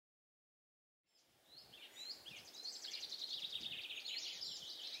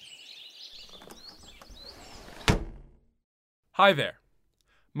Hi there.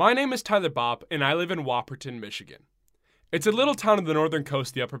 My name is Tyler Bopp, and I live in Whopperton, Michigan. It's a little town on the northern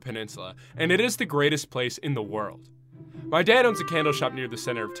coast of the Upper Peninsula, and it is the greatest place in the world. My dad owns a candle shop near the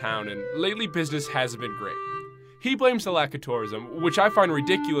center of town, and lately business hasn't been great. He blames the lack of tourism, which I find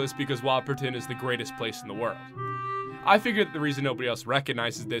ridiculous because Whopperton is the greatest place in the world. I figure that the reason nobody else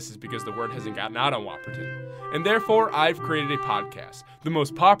recognizes this is because the word hasn't gotten out on Whopperton, and therefore I've created a podcast, the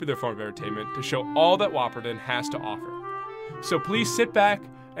most popular form of entertainment, to show all that Whopperton has to offer. So please sit back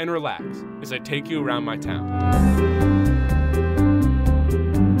and relax as I take you around my town.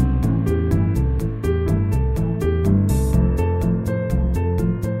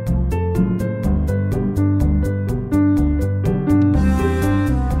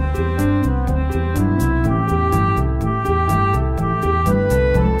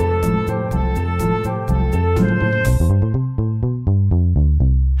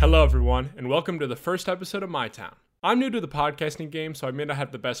 Hello everyone, and welcome to the first episode of My Town. I'm new to the podcasting game, so I may not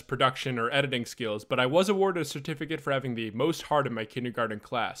have the best production or editing skills, but I was awarded a certificate for having the most heart in my kindergarten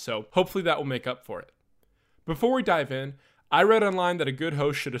class, so hopefully that will make up for it. Before we dive in, I read online that a good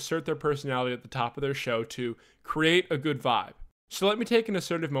host should assert their personality at the top of their show to create a good vibe. So let me take an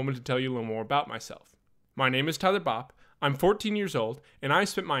assertive moment to tell you a little more about myself. My name is Tyler Bopp, I'm 14 years old, and I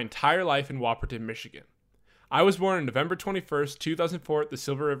spent my entire life in Whopperton, Michigan. I was born on November 21st, 2004 at the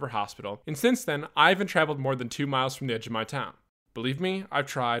Silver River Hospital, and since then, I haven't traveled more than 2 miles from the edge of my town. Believe me, I've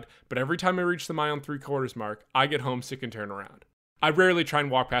tried, but every time I reach the mile and 3/4 mark, I get homesick and turn around. I rarely try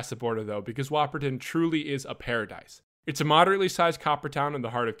and walk past the border though, because Whopperton truly is a paradise. It's a moderately sized copper town in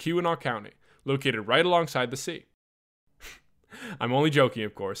the heart of Keweenaw County, located right alongside the sea. I'm only joking,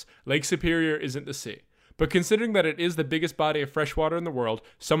 of course. Lake Superior isn't the sea, but considering that it is the biggest body of fresh water in the world,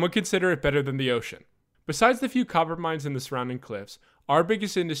 some would consider it better than the ocean. Besides the few copper mines in the surrounding cliffs, our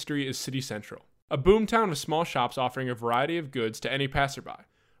biggest industry is City Central, a boomtown of small shops offering a variety of goods to any passerby.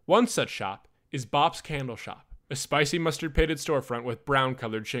 One such shop is Bopp's Candle Shop, a spicy mustard-painted storefront with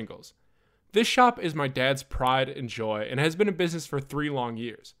brown-colored shingles. This shop is my dad's pride and joy and has been in business for 3 long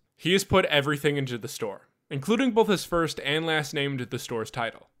years. He has put everything into the store, including both his first and last name into the store's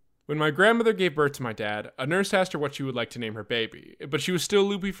title. When my grandmother gave birth to my dad, a nurse asked her what she would like to name her baby, but she was still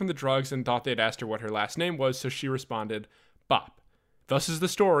loopy from the drugs and thought they'd asked her what her last name was, so she responded, Bopp. Thus is the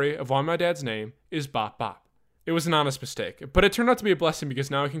story of why my dad's name is Bopp Bopp. It was an honest mistake, but it turned out to be a blessing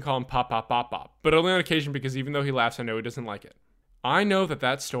because now I can call him Pop Pop Bop Bop, but only on occasion because even though he laughs, I know he doesn't like it. I know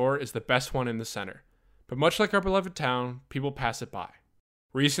that store is the best one in the center, but much like our beloved town, people pass it by.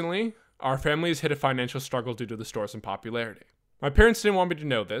 Recently, our family has hit a financial struggle due to the store's unpopularity. My parents didn't want me to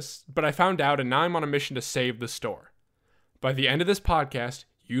know this, but I found out and now I'm on a mission to save the store. By the end of this podcast,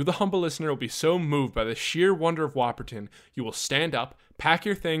 you, the humble listener, will be so moved by the sheer wonder of Whopperton, you will stand up, pack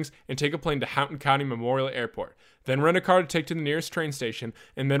your things, and take a plane to Houghton County Memorial Airport, then rent a car to take to the nearest train station,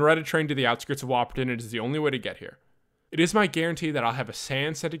 and then ride a train to the outskirts of Whopperton. It is the only way to get here. It is my guarantee that I'll have a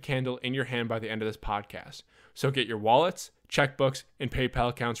sand-scented candle in your hand by the end of this podcast. So get your wallets, checkbooks, and PayPal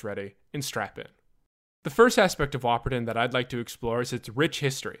accounts ready, and strap in. The first aspect of Whopperton that I'd like to explore is its rich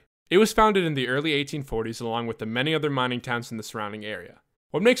history. It was founded in the early 1840s along with the many other mining towns in the surrounding area.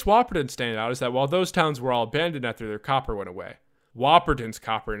 What makes Whopperton stand out is that while those towns were all abandoned after their copper went away, Whopperton's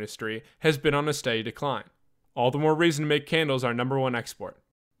copper industry has been on a steady decline. All the more reason to make candles our #1 export.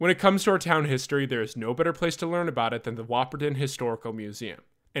 When it comes to our town history, there is no better place to learn about it than the Whopperton Historical Museum,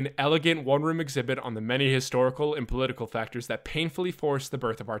 an elegant one-room exhibit on the many historical and political factors that painfully forced the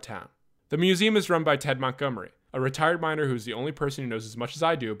birth of our town. The museum is run by Ted Montgomery, a retired miner who's the only person who knows as much as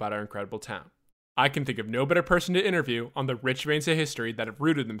I do about our incredible town. I can think of no better person to interview on the rich veins of history that have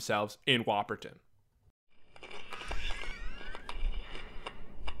rooted themselves in Whopperton.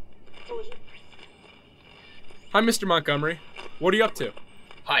 Hi, Mr. Montgomery. What are you up to?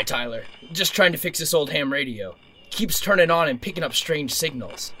 Hi, Tyler. Just trying to fix this old ham radio. Keeps turning on and picking up strange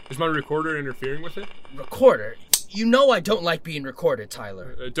signals. Is my recorder interfering with it? Recorder? You know I don't like being recorded,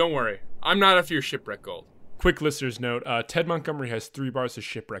 Tyler. Don't worry. I'm not after your shipwreck gold. Quick listener's note, Ted Montgomery has 3 bars of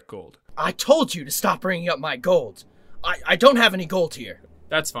shipwreck gold. I told you to stop bringing up my gold. I don't have any gold here.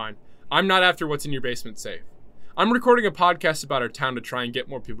 That's fine. I'm not after what's in your basement safe. I'm recording a podcast about our town to try and get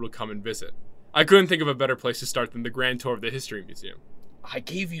more people to come and visit. I couldn't think of a better place to start than the grand tour of the History Museum. I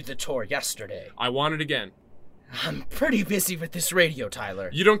gave you the tour yesterday. I want it again. I'm pretty busy with this radio, Tyler.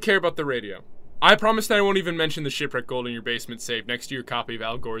 You don't care about the radio. I promise that I won't even mention the shipwreck gold in your basement safe next to your copy of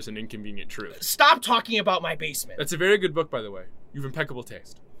Al Gore's An Inconvenient Truth. Stop talking about my basement. That's a very good book, by the way. You've impeccable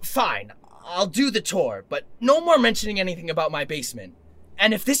taste. Fine. I'll do the tour, but no more mentioning anything about my basement.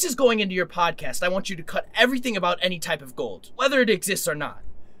 And if this is going into your podcast, I want you to cut everything about any type of gold, whether it exists or not.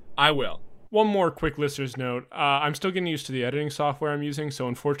 I will. One more quick listener's note. I'm still getting used to the editing software I'm using, so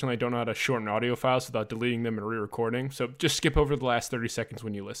unfortunately I don't know how to shorten audio files without deleting them and re-recording, so just skip over the last 30 seconds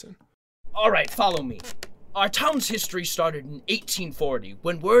when you listen. Alright, follow me. Our town's history started in 1840,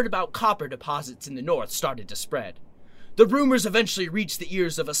 when word about copper deposits in the north started to spread. The rumors eventually reached the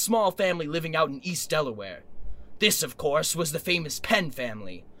ears of a small family living out in East Delaware. This, of course, was the famous Penn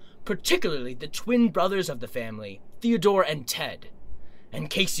family, particularly the twin brothers of the family, Theodore and Ted. In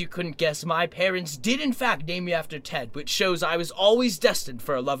case you couldn't guess, my parents did in fact name me after Ted, which shows I was always destined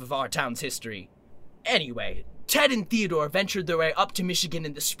for a love of our town's history. Anyway, Ted and Theodore ventured their way up to Michigan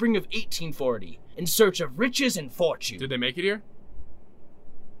in the spring of 1840, in search of riches and fortune. Did they make it here?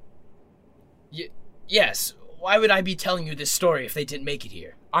 Yes. Why would I be telling you this story if they didn't make it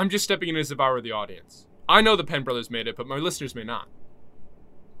here? I'm just stepping in as if I were the audience. I know the Penn brothers made it, but my listeners may not.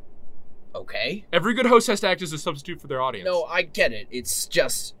 Okay. Every good host has to act as a substitute for their audience. No, I get it. It's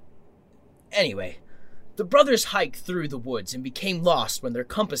just... Anyway, the brothers hiked through the woods and became lost when their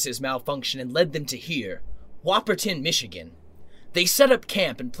compasses malfunctioned and led them to here, Whopperton, Michigan. They set up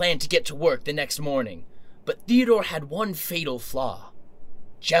camp and planned to get to work the next morning, but Theodore had one fatal flaw: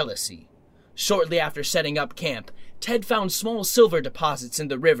 jealousy. Shortly after setting up camp, Ted found small silver deposits in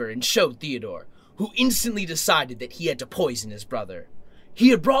the river and showed Theodore, who instantly decided that he had to poison his brother. He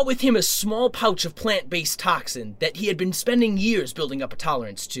had brought with him a small pouch of plant-based toxin that he had been spending years building up a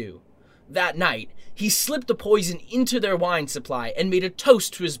tolerance to. That night, he slipped the poison into their wine supply and made a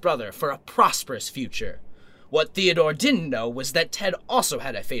toast to his brother for a prosperous future. What Theodore didn't know was that Ted also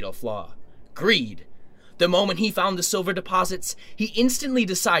had a fatal flaw: greed. The moment he found the silver deposits, he instantly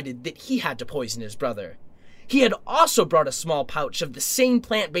decided that he had to poison his brother. He had also brought a small pouch of the same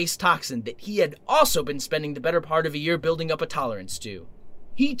plant-based toxin that he had also been spending the better part of a year building up a tolerance to.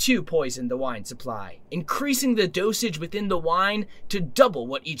 He too poisoned the wine supply, increasing the dosage within the wine to double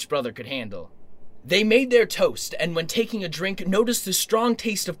what each brother could handle. They made their toast, and when taking a drink, noticed the strong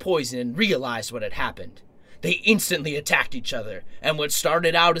taste of poison and realized what had happened. They instantly attacked each other, and what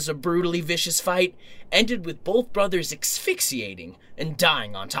started out as a brutally vicious fight ended with both brothers asphyxiating and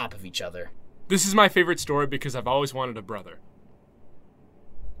dying on top of each other. This is my favorite story because I've always wanted a brother.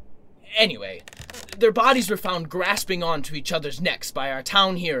 Anyway, their bodies were found grasping onto each other's necks by our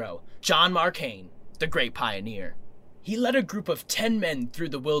town hero, John Marcaine, the great pioneer. He led a group of 10 men through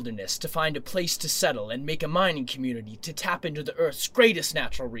the wilderness to find a place to settle and make a mining community to tap into the Earth's greatest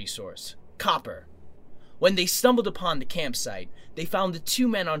natural resource, copper. When they stumbled upon the campsite, they found the 2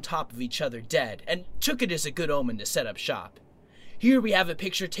 men on top of each other dead and took it as a good omen to set up shop. Here we have a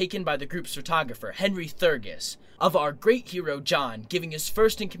picture taken by the group's photographer, Henry Thurgis, of our great hero John giving his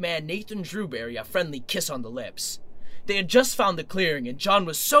first-in-command Nathan Drewberry a friendly kiss on the lips. They had just found the clearing, and John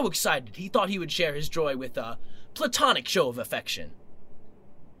was so excited he thought he would share his joy with a platonic show of affection.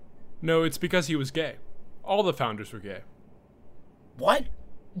 No, it's because he was gay. All the founders were gay. What?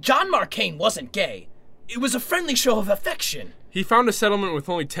 John Marcaine wasn't gay. It was a friendly show of affection. He found a settlement with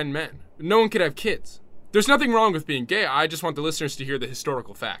only 10 men. No one could have kids. There's nothing wrong with being gay, I just want the listeners to hear the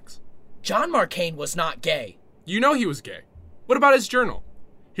historical facts. John Marcaine was not gay. You know he was gay. What about his journal?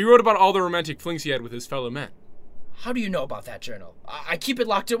 He wrote about all the romantic flings he had with his fellow men. How do you know about that journal? I keep it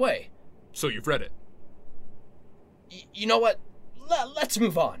locked away. So you've read it. You know what? Let's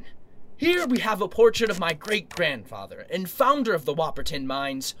move on. Here we have a portrait of my great-grandfather and founder of the Whopperton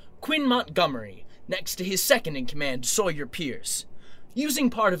Mines, Quinn Montgomery, next to his second-in-command, Sawyer Pierce. Using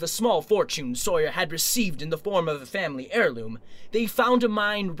part of a small fortune Sawyer had received in the form of a family heirloom, they found a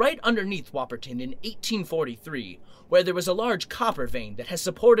mine right underneath Whopperton in 1843, where there was a large copper vein that has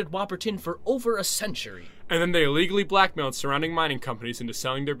supported Whopperton for over a century. And then they illegally blackmailed surrounding mining companies into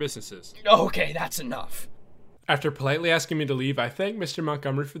selling their businesses. Okay, that's enough. After politely asking me to leave, I thanked Mr.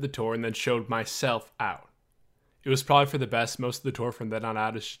 Montgomery for the tour and then showed myself out. It was probably for the best. Most of the tour from then on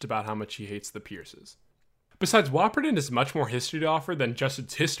out is just about how much he hates the Pierces. Besides, Whopperton has much more history to offer than just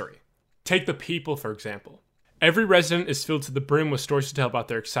its history. Take the people, for example. Every resident is filled to the brim with stories to tell about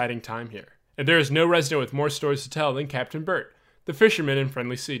their exciting time here. And there is no resident with more stories to tell than Captain Bert, the fisherman and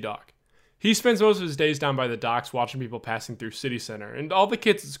friendly sea dog. He spends most of his days down by the docks watching people passing through City Center, and all the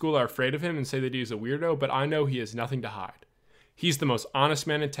kids at school are afraid of him and say that he is a weirdo, but I know he has nothing to hide. He's the most honest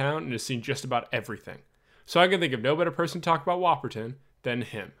man in town and has seen just about everything. So I can think of no better person to talk about Whopperton than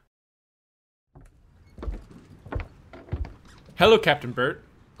him. Hello, Captain Bert.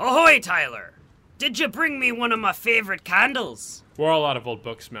 Ahoy, Tyler! Did you bring me one of my favorite candles? We're all out of old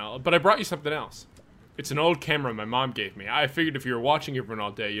books, Mel, but I brought you something else. It's an old camera my mom gave me. I figured if you were watching everyone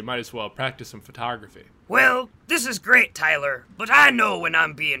all day, you might as well practice some photography. Well, this is great, Tyler, but I know when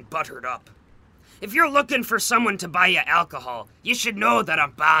I'm being buttered up. If you're looking for someone to buy you alcohol, you should know that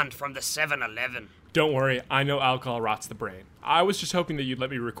I'm banned from the 7-Eleven. Don't worry, I know alcohol rots the brain. I was just hoping that you'd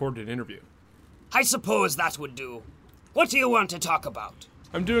let me record an interview. I suppose that would do. What do you want to talk about?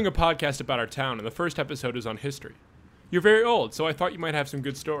 I'm doing a podcast about our town, and the first episode is on history. You're very old, so I thought you might have some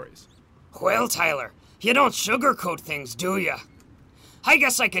good stories. Well, Tyler, you don't sugarcoat things, do you? I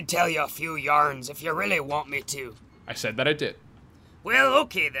guess I could tell you a few yarns if you really want me to. I said that I did. Well,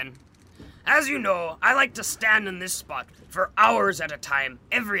 okay then. As you know, I like to stand in this spot for hours at a time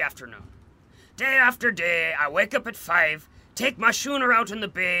every afternoon. Day after day, I wake up at 5, take my schooner out in the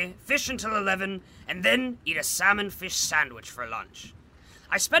bay, fish until 11, and then eat a salmon fish sandwich for lunch.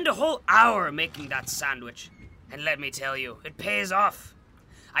 I spend a whole hour making that sandwich, and let me tell you, it pays off.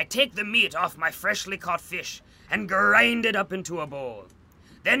 I take the meat off my freshly caught fish and grind it up into a bowl.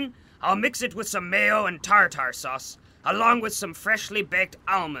 Then I'll mix it with some mayo and tartar sauce, along with some freshly baked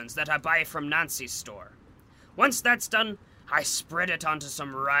almonds that I buy from Nancy's store. Once that's done, I spread it onto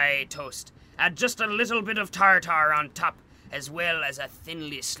some rye toast, add just a little bit of tartar on top, as well as a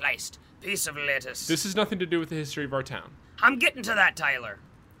thinly sliced piece of lettuce. This has nothing to do with the history of our town. I'm getting to that, Tyler.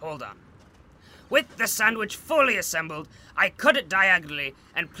 Hold on. With the sandwich fully assembled, I cut it diagonally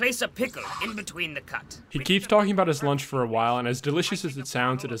and place a pickle in between the cut. He keeps talking about his lunch for a while, and as delicious as it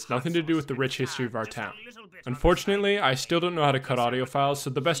sounds, it has nothing to do with the rich history of our town. Unfortunately, I still don't know how to cut audio files, so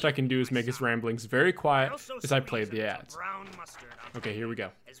the best I can do is make his ramblings very quiet as I play the ads. Okay, here we go.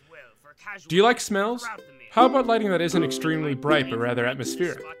 Do you like smells? How about lighting that isn't extremely bright but rather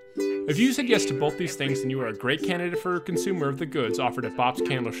atmospheric? If you said yes to both these things, then you are a great candidate for a consumer of the goods offered at Bob's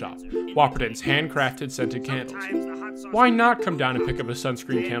Candle Shop, Whopperton's handcrafted scented candles. Why not come down and pick up a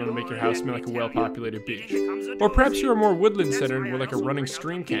sunscreen candle to make your house smell like a well-populated beach? Or perhaps you're more woodland-centered and would like a running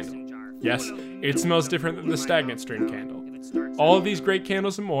stream candle. Yes, it smells different than the stagnant stream candle. All of these great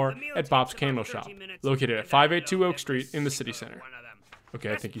candles and more at Bob's Candle Shop, located at 582 Oak Street in the city center.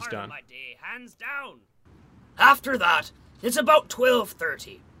 Okay, I think he's done. After that, it's about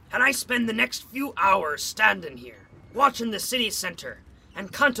 12:30, and I spend the next few hours standing here, watching the city center,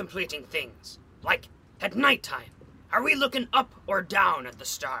 and contemplating things. Like, at nighttime, are we looking up or down at the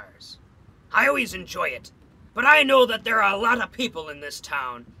stars? I always enjoy it, but I know that there are a lot of people in this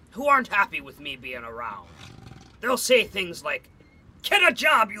town who aren't happy with me being around. They'll say things like, "Get a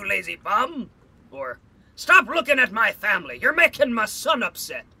job, you lazy bum!" Or, "Stop looking at my family, you're making my son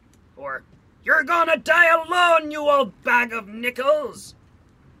upset!" Or, "You're gonna die alone, you old bag of nickels!"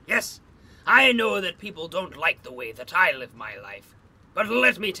 Yes, I know that people don't like the way that I live my life, but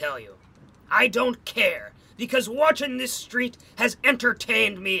let me tell you, I don't care, because watching this street has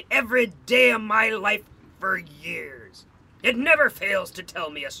entertained me every day of my life for years. It never fails to tell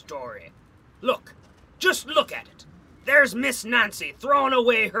me a story. Look, just look at it. There's Miss Nancy throwing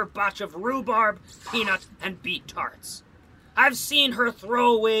away her batch of rhubarb, peanut, and beet tarts. I've seen her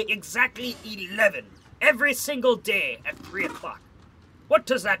throw away exactly 11 every single day at 3 o'clock. What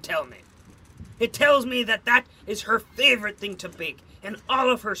does that tell me? It tells me that that is her favorite thing to bake in all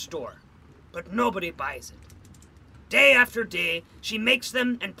of her store, but nobody buys it. Day after day, she makes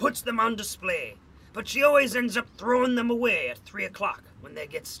them and puts them on display, but she always ends up throwing them away at 3 o'clock when they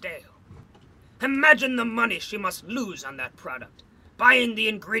get stale. Imagine the money she must lose on that product, buying the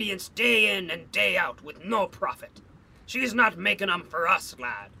ingredients day in and day out with no profit. She's not making them for us,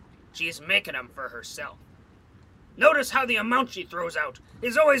 lad. She's making them for herself. Notice how the amount she throws out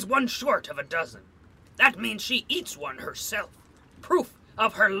is always one short of a dozen. That means she eats one herself. Proof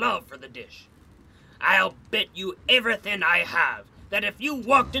of her love for the dish. I'll bet you everything I have that if you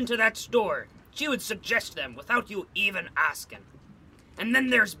walked into that store, she would suggest them without you even asking. And then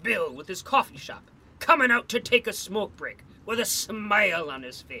there's Bill with his coffee shop, coming out to take a smoke break with a smile on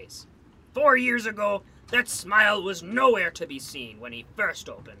his face. 4 years ago, that smile was nowhere to be seen when he first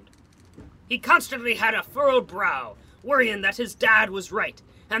opened. He constantly had a furrowed brow, worrying that his dad was right,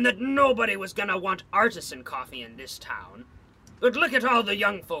 and that nobody was gonna want artisan coffee in this town. But look at all the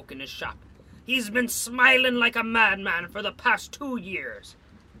young folk in his shop. He's been smiling like a madman for the past 2 years.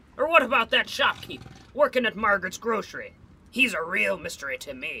 Or what about that shopkeep working at Margaret's grocery? He's a real mystery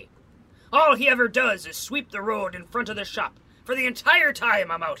to me. All he ever does is sweep the road in front of the shop for the entire time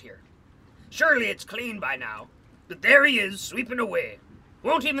I'm out here. Surely it's clean by now, but there he is, sweeping away.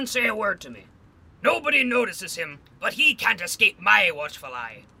 Won't even say a word to me. Nobody notices him, but he can't escape my watchful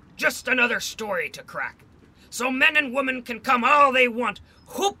eye. Just another story to crack. So men and women can come all they want,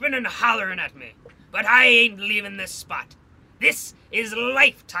 whooping and hollering at me. But I ain't leaving this spot. This is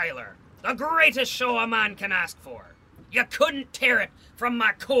life, Tyler. The greatest show a man can ask for. You couldn't tear it from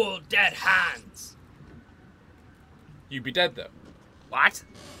my cold, dead hands. You'd be dead, though. What?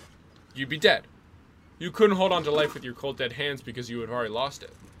 You'd be dead. You couldn't hold on to life with your cold dead hands because you had already lost it.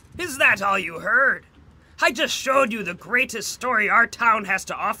 Is that all you heard? I just showed you the greatest story our town has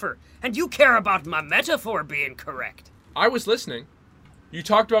to offer, and you care about my metaphor being correct. I was listening. You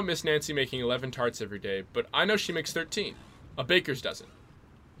talked about Miss Nancy making 11 tarts every day, but I know she makes 13. A baker's dozen.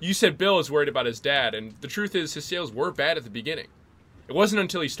 You said Bill is worried about his dad, and the truth is his sales were bad at the beginning. It wasn't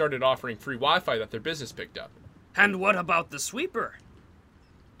until he started offering free Wi-Fi that their business picked up. And what about the sweeper?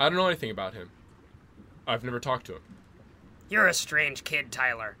 I don't know anything about him. I've never talked to him. You're a strange kid,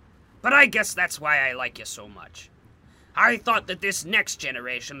 Tyler. But I guess that's why I like you so much. I thought that this next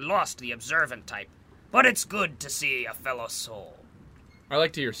generation lost the observant type, but it's good to see a fellow soul. I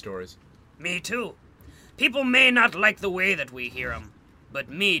like to hear stories. Me too. People may not like the way that we hear them, but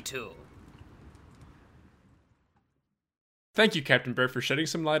me too. Thank you, Captain Bird, for shedding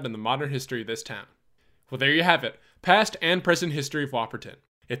some light on the modern history of this town. Well, there you have it. Past and present history of Whopperton.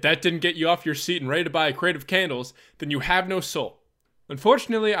 If that didn't get you off your seat and ready to buy a crate of candles, then you have no soul.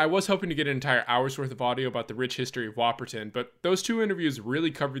 Unfortunately, I was hoping to get an entire hour's worth of audio about the rich history of Whopperton, but those two interviews really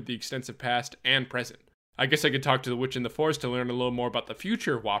covered the extensive past and present. I guess I could talk to the witch in the forest to learn a little more about the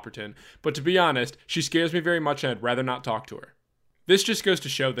future of Whopperton, but to be honest, she scares me very much and I'd rather not talk to her. This just goes to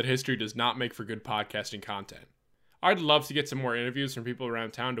show that history does not make for good podcasting content. I'd love to get some more interviews from people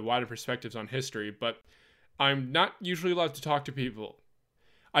around town to widen perspectives on history, but I'm not usually allowed to talk to people.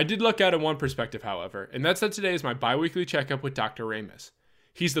 I did look out at one perspective, however, and that's that today is my bi-weekly checkup with Dr. Ramus.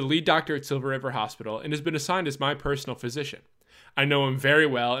 He's the lead doctor at Silver River Hospital and has been assigned as my personal physician. I know him very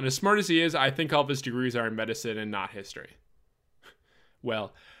well, and as smart as he is, I think all of his degrees are in medicine and not history.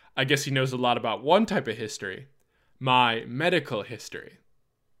 Well, I guess he knows a lot about one type of history, my medical history.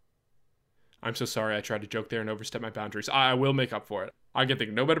 I'm so sorry I tried to joke there and overstep my boundaries. I will make up for it. I can think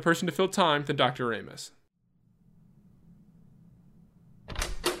of no better person to fill time than Dr. Ramus.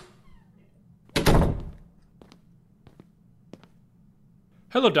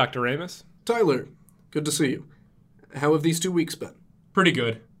 Hello, Dr. Ramus. Tyler, good to see you. How have these 2 weeks been? Pretty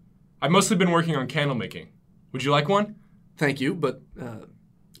good. I've mostly been working on candle making. Would you like one? Thank you, but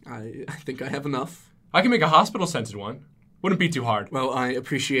I think I have enough. I can make a hospital-scented one. Wouldn't be too hard. Well, I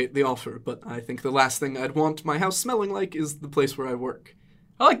appreciate the offer, but I think the last thing I'd want my house smelling like is the place where I work.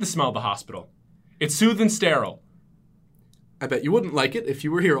 I like the smell of the hospital. It's soothing and sterile. I bet you wouldn't like it if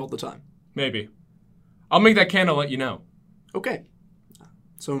you were here all the time. Maybe. I'll make that candle, let you know. Okay.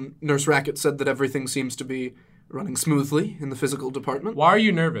 So Nurse Racket said that everything seems to be running smoothly in the physical department. Why are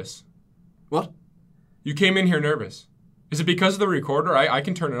you nervous? What? You came in here nervous. Is it because of the recorder? I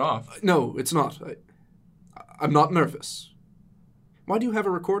can turn it off. No, it's not. I'm not nervous. Why do you have a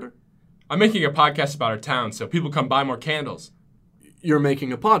recorder? I'm making a podcast about our town, so people come buy more candles. You're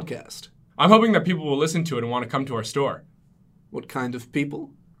making a podcast? I'm hoping that people will listen to it and want to come to our store. What kind of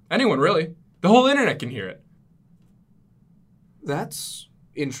people? Anyone, really. The whole internet can hear it. That's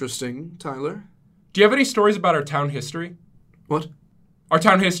interesting, Tyler. Do you have any stories about our town history? What? Our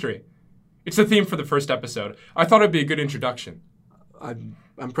town history. It's the theme for the first episode. I thought it'd be a good introduction. I'm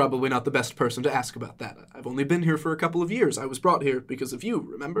probably not the best person to ask about that. I've only been here for a couple of years. I was brought here because of you,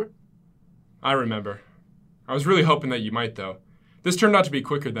 remember? I remember. I was really hoping that you might, though. This turned out to be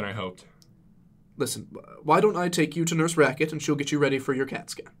quicker than I hoped. Listen, why don't I take you to Nurse Racket and she'll get you ready for your CAT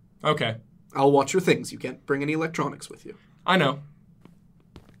scan? Okay. I'll watch your things. You can't bring any electronics with you. I know.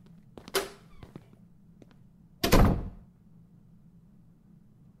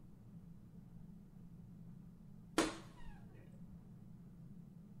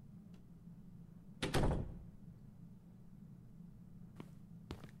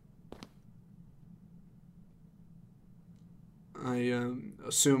 I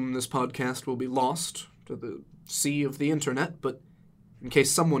assume this podcast will be lost to the sea of the internet, but in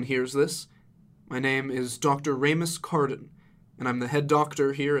case someone hears this, my name is Dr. Ramus Carden, and I'm the head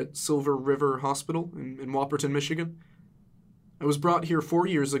doctor here at Silver River Hospital in Whopperton, Michigan. I was brought here 4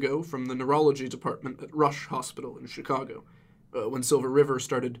 years ago from the neurology department at Rush Hospital in Chicago, when Silver River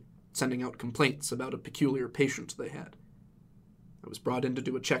started sending out complaints about a peculiar patient they had. I was brought in to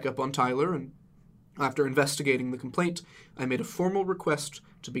do a checkup on Tyler, and after investigating the complaint, I made a formal request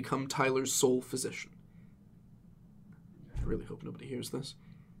to become Tyler's sole physician. I really hope nobody hears this.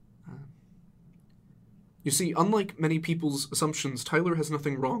 You see, unlike many people's assumptions, Tyler has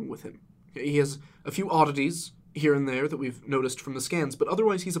nothing wrong with him. He has a few oddities here and there that we've noticed from the scans, but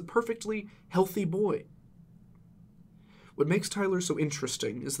otherwise he's a perfectly healthy boy. What makes Tyler so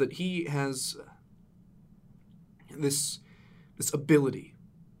interesting is that he has this ability.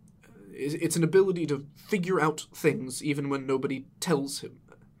 It's an ability to figure out things even when nobody tells him.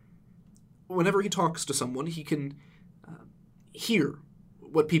 Whenever he talks to someone, he can hear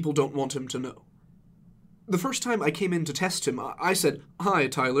what people don't want him to know. The first time I came in to test him, I said, "Hi,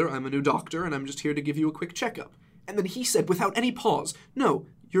 Tyler, I'm a new doctor, and I'm just here to give you a quick checkup." And then he said, without any pause, "No,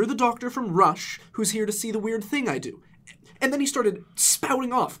 you're the doctor from Rush who's here to see the weird thing I do." And then he started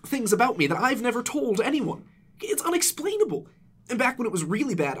spouting off things about me that I've never told anyone. It's unexplainable. And back when it was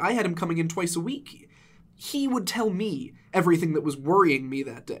really bad, I had him coming in twice a week. He would tell me everything that was worrying me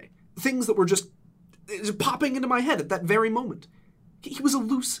that day. Things that were just popping into my head at that very moment. He was a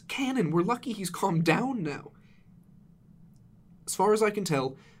loose cannon. We're lucky he's calmed down now. As far as I can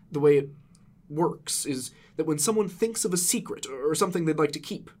tell, the way it works is that when someone thinks of a secret or something they'd like to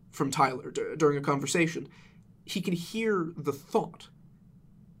keep from Tyler during a conversation, he can hear the thought.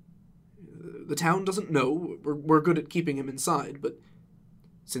 The town doesn't know. We're good at keeping him inside, but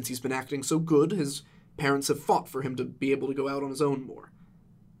since he's been acting so good, his parents have fought for him to be able to go out on his own more.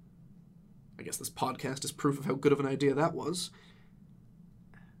 I guess this podcast is proof of how good of an idea that was.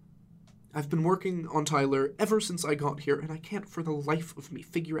 I've been working on Tyler ever since I got here, and I can't for the life of me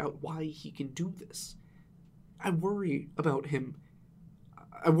figure out why he can do this. I worry about him.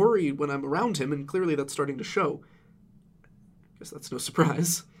 I worry when I'm around him, and clearly that's starting to show. I guess that's no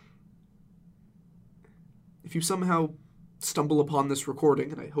surprise. If you somehow stumble upon this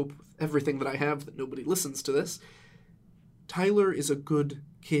recording, and I hope with everything that I have that nobody listens to this, Tyler is a good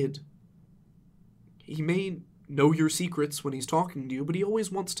kid. He may know your secrets when he's talking to you, but he always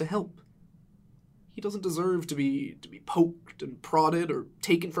wants to help. He doesn't deserve to be poked and prodded or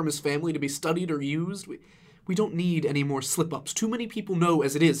taken from his family to be studied or used. We don't need any more slip-ups. Too many people know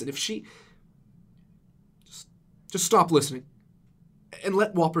as it is, and if she... Just stop listening. And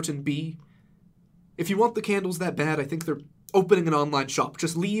let Whopperton be. If you want the candles that bad, I think they're opening an online shop.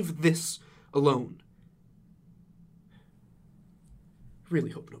 Just leave this alone. I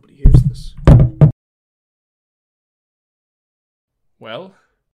really hope nobody hears this. Well,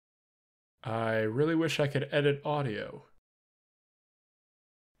 I really wish I could edit audio.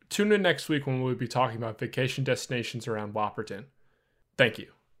 Tune in next week when we'll be talking about vacation destinations around Whopperton. Thank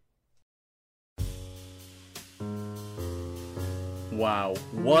you. Wow,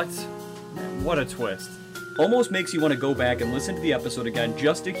 what a twist. Almost makes you want to go back and listen to the episode again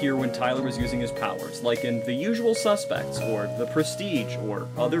just to hear when Tyler was using his powers, like in The Usual Suspects, or The Prestige, or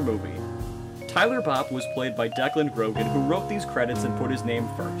other movie. Tyler Bopp was played by Declan Grogan, who wrote these credits and put his name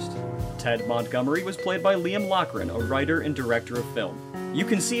first. Ted Montgomery was played by Liam Lochran, a writer and director of film. You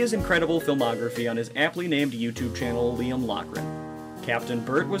can see his incredible filmography on his aptly named YouTube channel, Liam Lochran. Captain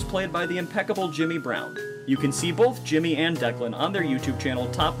Bert was played by the impeccable Jimmy Brown. You can see both Jimmy and Declan on their YouTube channel,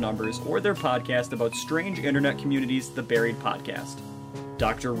 Top Numbers, or their podcast about strange internet communities, The Buried Podcast.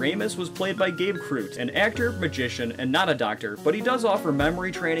 Dr. Ramus was played by Gabe Crute, an actor, magician, and not a doctor, but he does offer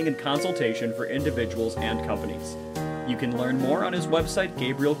memory training and consultation for individuals and companies. You can learn more on his website,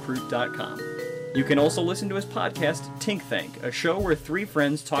 GabrielCrute.com. You can also listen to his podcast, Tink Thank, a show where three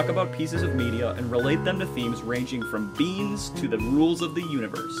friends talk about pieces of media and relate them to themes ranging from beans to the rules of the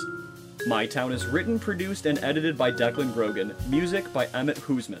universe. My Town is written, produced, and edited by Declan Grogan, music by Emmett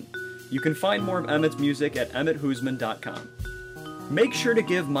Hoosman. You can find more of Emmett's music at emmetthoosman.com. Make sure to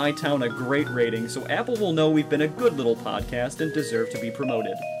give My Town a great rating so Apple will know we've been a good little podcast and deserve to be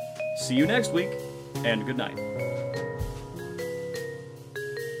promoted. See you next week, and good night.